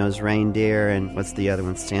 Rudolph the Red-Nosed Reindeer, and what's the other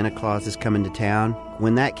one? Santa Claus is Coming to Town.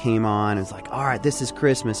 When that came on, it was like, all right, this is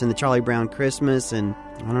Christmas, and the Charlie Brown Christmas, and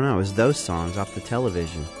I don't know, it was those songs off the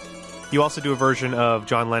television. You also do a version of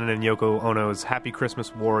John Lennon and Yoko Ono's Happy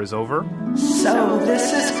Christmas, War is Over. So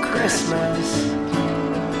this is Christmas,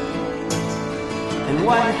 and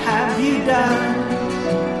what have you done?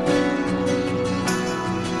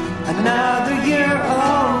 Another year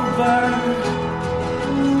over,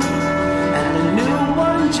 and a new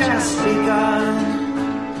one just begun.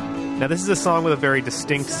 Now this is a song with a very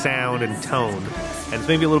distinct sound and tone, and it's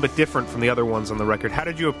maybe a little bit different from the other ones on the record. How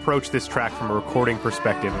did you approach this track from a recording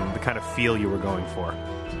perspective and the kind of feel you were going for?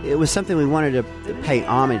 It was something we wanted to pay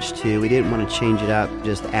homage to. We didn't want to change it up,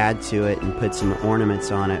 just add to it and put some ornaments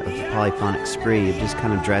on it with the polyphonic spree, just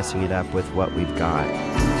kind of dressing it up with what we've got.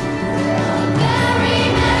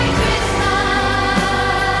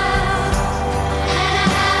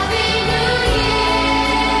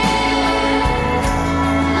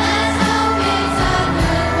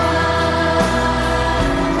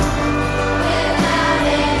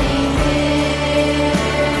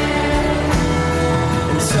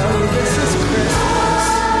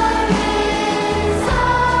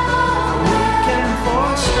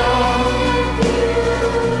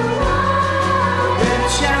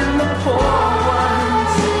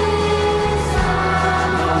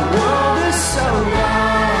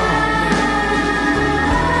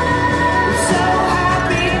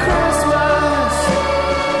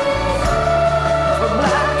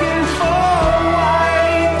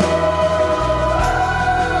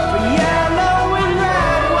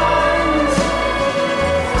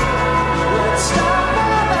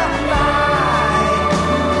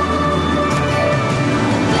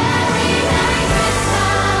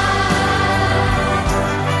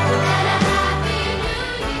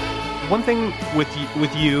 One thing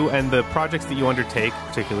with you and the projects that you undertake,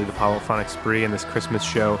 particularly the Polyphonic Spree and this Christmas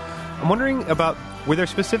show, I'm wondering about, were there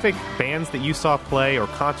specific bands that you saw play or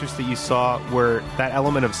concerts that you saw where that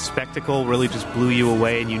element of spectacle really just blew you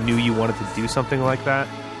away and you knew you wanted to do something like that?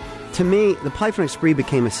 To me, the Polyphonic Spree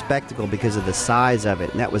became a spectacle because of the size of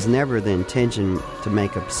it, and that was never the intention to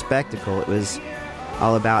make a spectacle. It was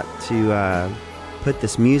all about to put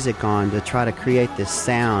this music on to try to create this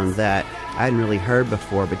sound that I hadn't really heard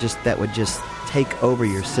before, but just that would just take over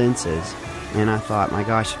your senses. And I thought, my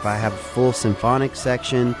gosh, if I have a full symphonic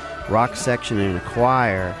section, rock section, and a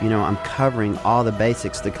choir, I'm covering all the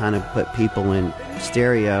basics to kind of put people in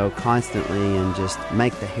stereo constantly and just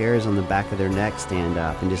make the hairs on the back of their neck stand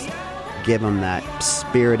up and just give them that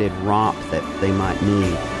spirited romp that they might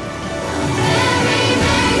need.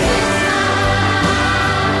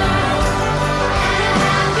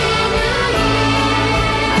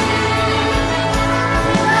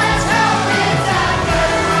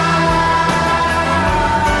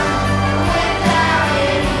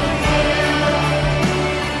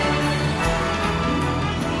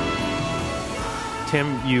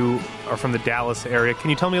 Tim, you are from the Dallas area. Can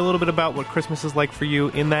you tell me a little bit about what Christmas is like for you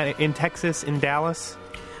in Texas, in Dallas?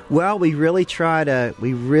 Well, we really try to,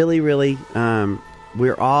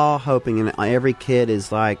 we're all hoping, and every kid is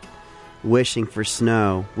like wishing for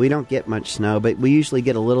snow. We don't get much snow, but we usually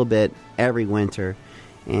get a little bit every winter.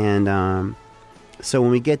 And so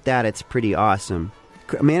when we get that, it's pretty awesome.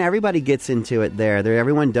 I mean, everybody gets into it there.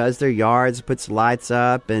 Everyone does their yards, puts lights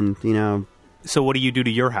up, and, So what do you do to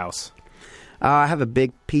your house? I have a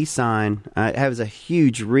big peace sign. It has a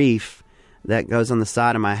huge reef that goes on the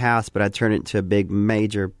side of my house, but I turn it into a big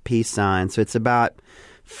major peace sign. So it's about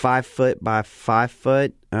 5 foot by 5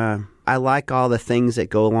 foot. I like all the things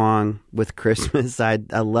that go along with Christmas. I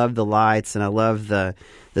love the lights, and I love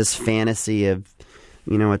this fantasy of,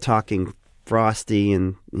 a talking Frosty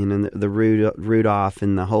and the Rudolph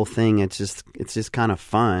and the whole thing. It's just kind of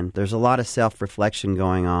fun. There's a lot of self-reflection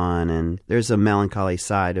going on, and there's a melancholy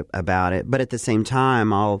side about it. But at the same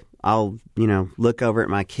time, I'll look over at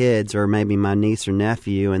my kids or maybe my niece or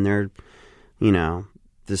nephew, and they're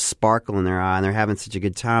this sparkle in their eye, and they're having such a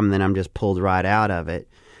good time, and then I'm just pulled right out of it.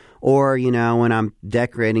 Or, when I'm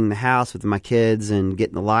decorating the house with my kids and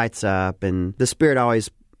getting the lights up, and the spirit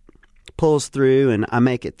always pulls through, and I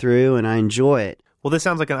make it through, and I enjoy it. Well, this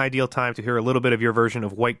sounds like an ideal time to hear a little bit of your version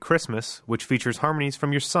of White Christmas, which features harmonies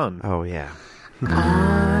from your son. Oh, yeah.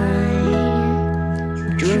 I'm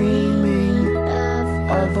dreaming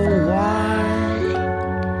of a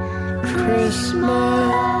white Christmas,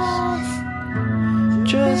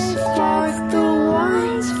 just like the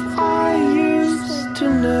ones I used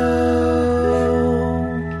to know,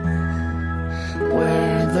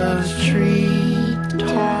 where those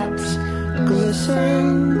treetops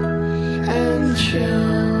glisten and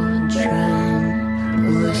children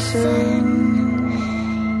listen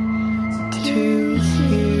to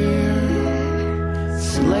hear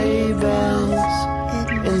sleigh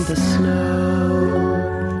bells in the snow.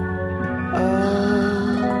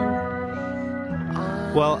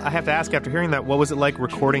 Well, I have to ask, after hearing that, what was it like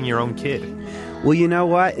recording your own kid? Well, you know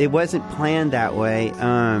what? It wasn't planned that way.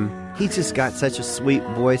 He's just got such a sweet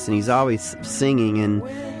voice, and he's always singing,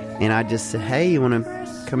 and I just said, hey, you want to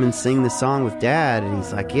come and sing the song with Dad? And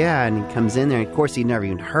he's like, yeah, and he comes in there, and of course, he'd never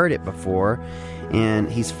even heard it before, and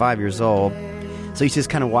he's 5 years old. So he's just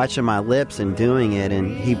kind of watching my lips and doing it,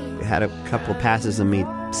 and he had a couple of passes of me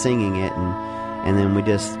singing it, and then we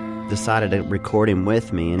just decided to record him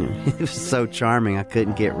with me, and it was so charming, I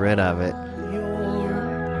couldn't get rid of it.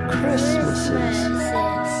 Your Christmases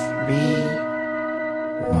be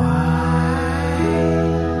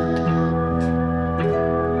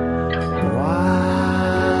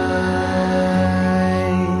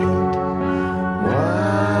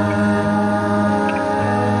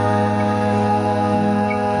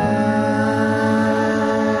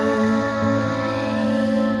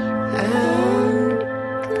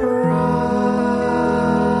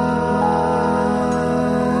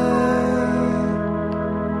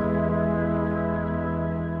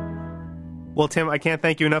Well, Tim, I can't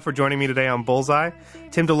thank you enough for joining me today on Bullseye.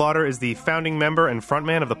 Tim DeLaughter is the founding member and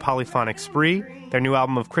frontman of the Polyphonic Spree. Their new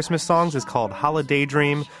album of Christmas songs is called Holiday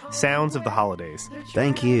Dream, Sounds of the Holidays.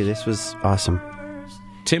 Thank you. This was awesome.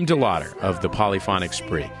 Tim DeLaughter of the Polyphonic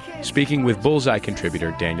Spree, speaking with Bullseye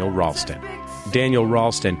contributor Daniel Ralston. Daniel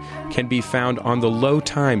Ralston can be found on the Low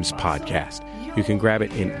Times podcast. You can grab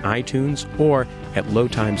it in iTunes or at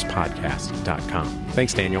lowtimespodcast.com.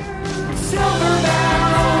 Thanks, Daniel.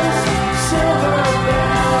 Silver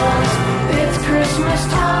bells, it's Christmas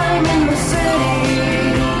time in the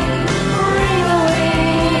city. Ring a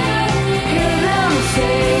ring, hear them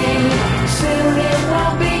sing. Soon it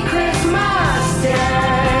will be Christmas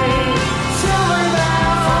Day.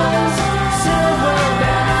 Silver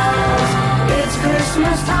bells, it's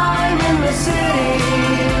Christmas time in the city.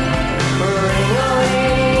 Ring a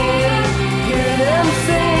ring, hear them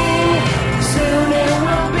sing. Soon it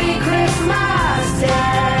will be Christmas Day.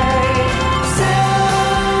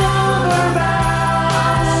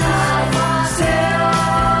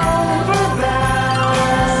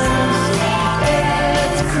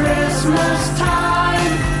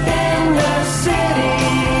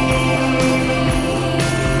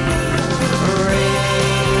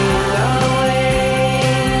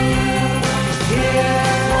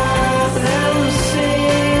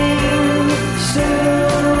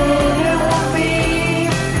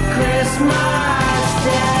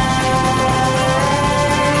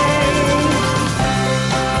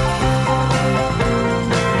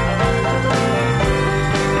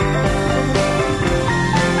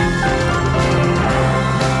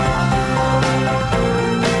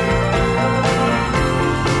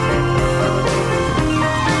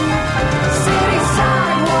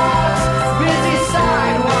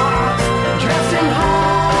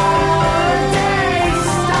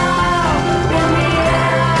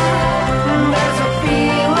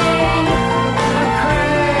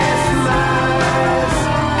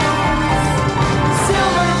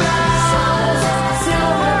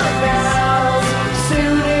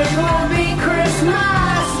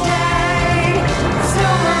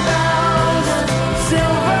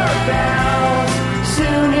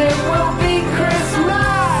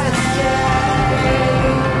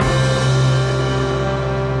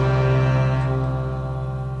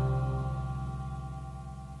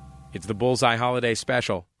 It's the Bullseye Holiday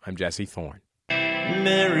Special. I'm Jesse Thorne.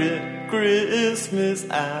 Merry Christmas,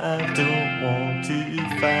 I don't want to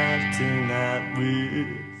fight tonight with.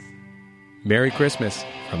 Merry Christmas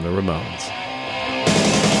from the Ramones.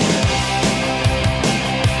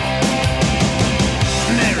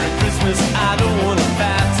 Merry Christmas, I don't want to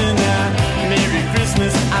fight tonight. Merry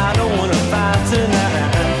Christmas, I don't want to fight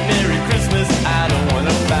tonight. Merry Christmas, I don't want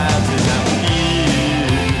to fight tonight with you.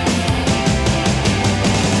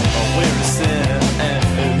 Where is Santa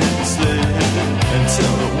and his sled? And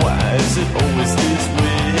tell me, why is it always this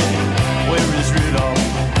way? Where is Rudolph?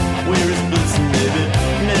 Where is Bullseye, baby?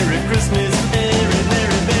 Merry Christmas, Merry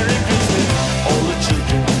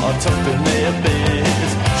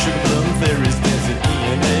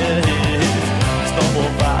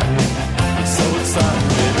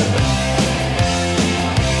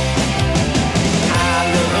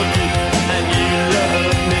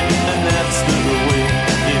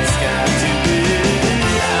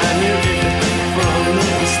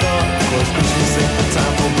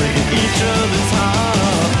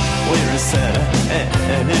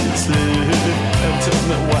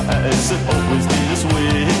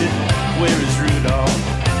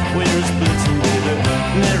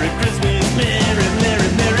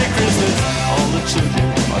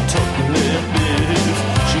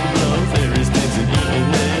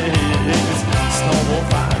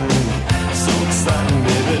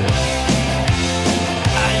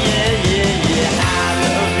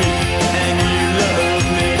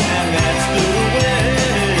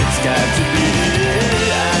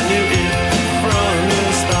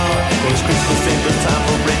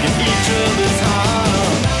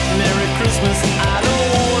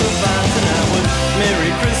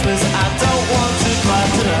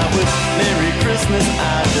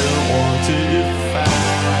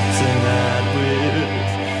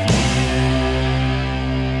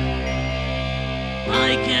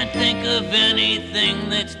can't think of anything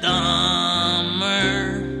that's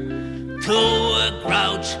dumber. To a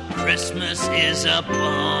grouch, Christmas is a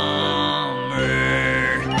bummer.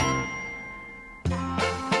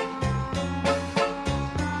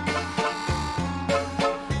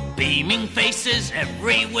 Beaming faces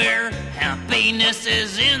everywhere, happiness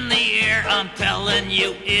is in the air. I'm telling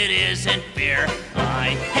you, it isn't fair. I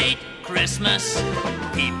hate Christmas.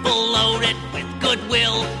 People loaded with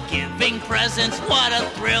goodwill, giving presents, what a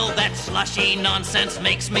thrill. That slushy nonsense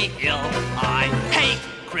makes me ill. I hate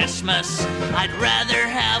Christmas. I'd rather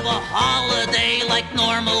have a holiday like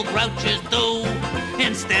normal grouches do.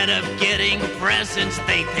 Instead of getting presents,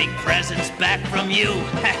 they take presents back from you.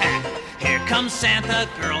 Here comes Santa,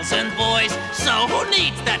 girls and boys. So who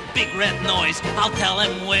needs that big red noise? I'll tell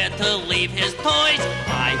him where to leave his toys.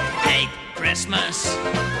 I hate Christmas.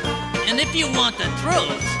 And if you want the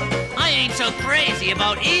truth, I ain't so crazy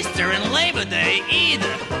about Easter and Labor Day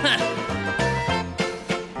either.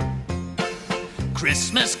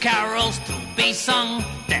 Christmas carols to be sung,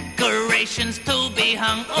 decorations to be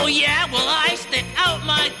hung. Oh yeah, well I stick out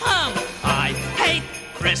my tongue. I hate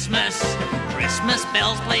Christmas. Christmas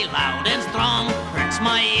bells play loud and strong. Hurts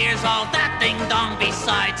my ears, all that ding-dong.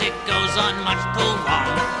 Besides, it goes on much too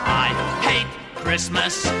long. I hate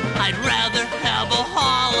Christmas. I'd rather have a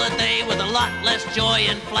holiday with a lot less joy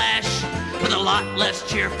and flash, with a lot less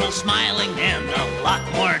cheerful smiling and a lot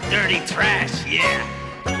more dirty trash, yeah.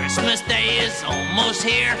 Christmas Day is almost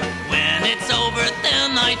here. When it's over,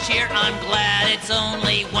 then I cheer. I'm glad it's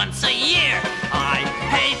only once a year. I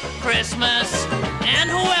hate Christmas. And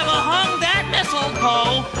whoever hung that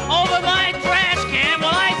mistletoe over my trash can,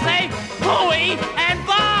 well, I say hooey and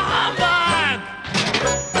bah humbug!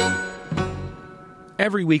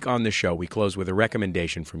 Every week on the show, we close with a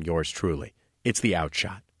recommendation from yours truly. It's the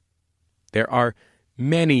Outshot. There are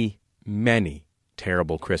many, many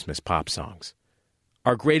terrible Christmas pop songs.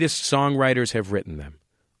 Our greatest songwriters have written them.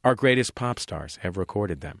 Our greatest pop stars have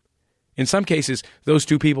recorded them. In some cases, those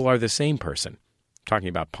two people are the same person. I'm talking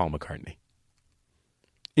about Paul McCartney.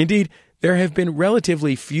 Indeed, there have been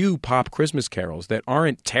relatively few pop Christmas carols that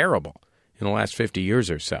aren't terrible in the last 50 years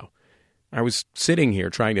or so. I was sitting here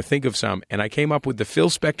trying to think of some, and I came up with the Phil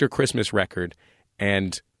Spector Christmas record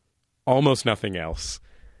and almost nothing else.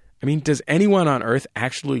 I mean, does anyone on earth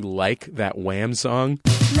actually like that Wham song?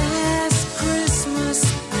 Last Christmas,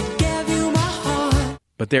 I gave you my heart.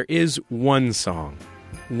 But there is one song,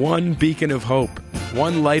 one beacon of hope,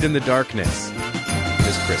 one light in the darkness.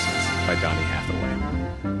 This Christmas by Donny Hathaway.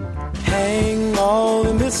 Hang all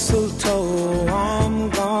the mistletoe, I'm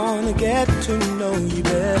gonna get to know you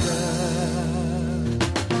better.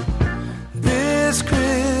 This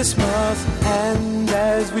Christmas, and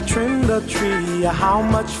as we trim the tree, how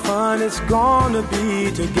much fun it's gonna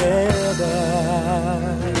be together.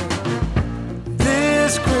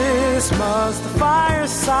 This Christmas, the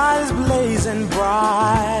fireside is blazing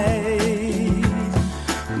bright.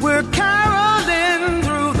 We're caroling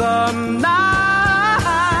through the night.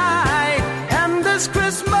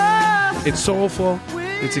 Christmas. It's soulful.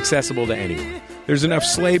 It's accessible to anyone. There's enough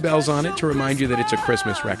sleigh bells on it to remind you that it's a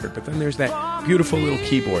Christmas record, but then there's that beautiful little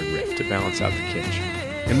keyboard riff to balance out the kitsch.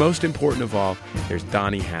 And most important of all, there's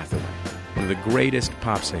Donny Hathaway, one of the greatest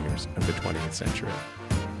pop singers of the 20th century.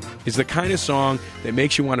 It's the kind of song that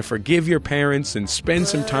makes you want to forgive your parents and spend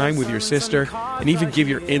some time with your sister and even give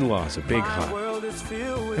your in-laws a big hug.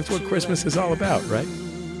 That's what Christmas is all about, right?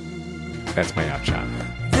 That's my Outshot.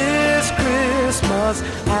 Christmas,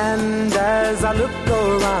 and as I look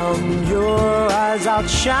around, your eyes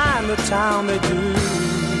outshine the town they do.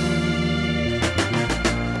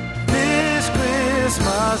 This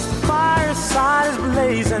Christmas, the fireside is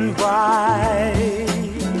blazing bright.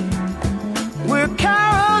 We're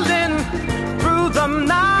caroling through the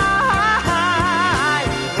night,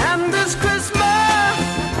 and this Christmas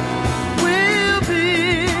will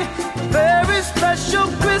be a very special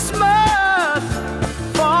Christmas.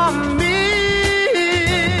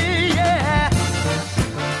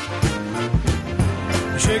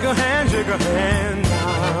 Shake a hand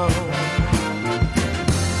now.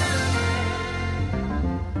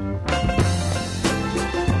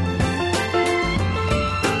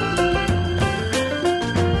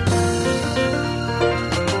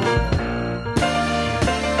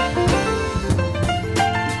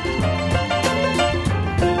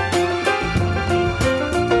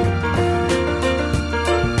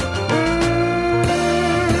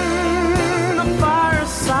 The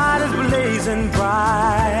fireside is blazing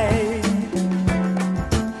bright.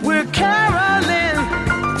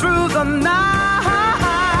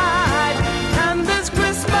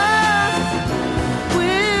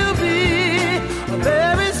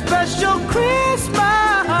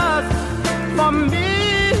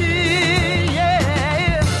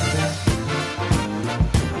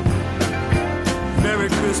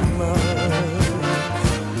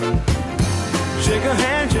 Shake a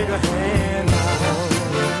hand now.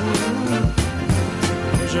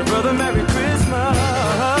 Wish your brother Merry Christmas.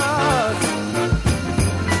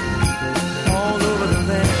 All over the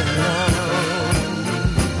land now.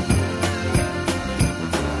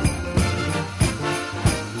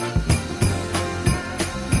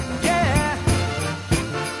 Yeah.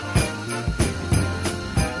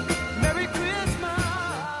 Merry Christmas.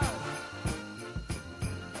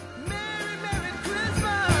 Merry, Merry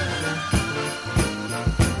Christmas.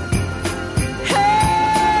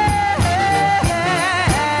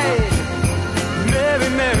 Merry,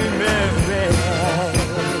 Merry, Merry.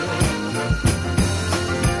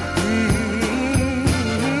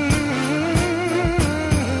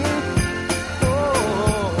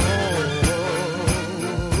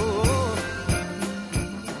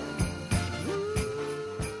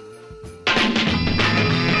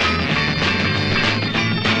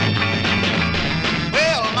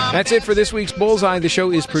 That's it for this week's Bullseye. The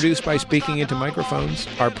show is produced by Speaking Into Microphones.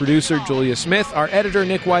 Our producer, Julia Smith. Our editor,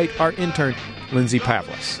 Nick White. Our intern, Lindsay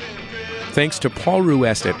Pavlis. Thanks to Paul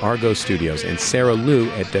Ruest at Argo Studios and Sarah Liu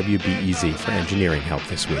at WBEZ for engineering help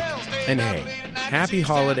this week. And hey, happy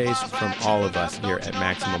holidays from all of us here at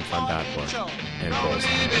MaximumFun.org and Bullseye.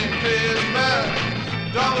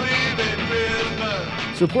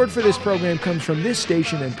 Support for this program comes from this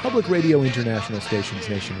station and Public Radio International stations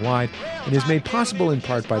nationwide and is made possible in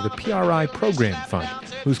part by the PRI Program Fund,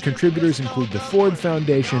 whose contributors include the Ford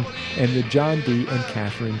Foundation and the John D. and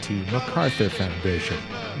Catherine T. MacArthur Foundation.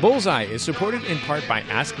 Bullseye is supported in part by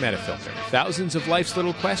Ask Metafilter. Thousands of life's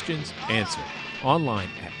little questions answered online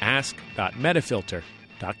at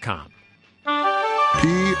ask.metafilter.com.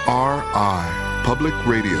 PRI, Public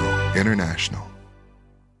Radio International.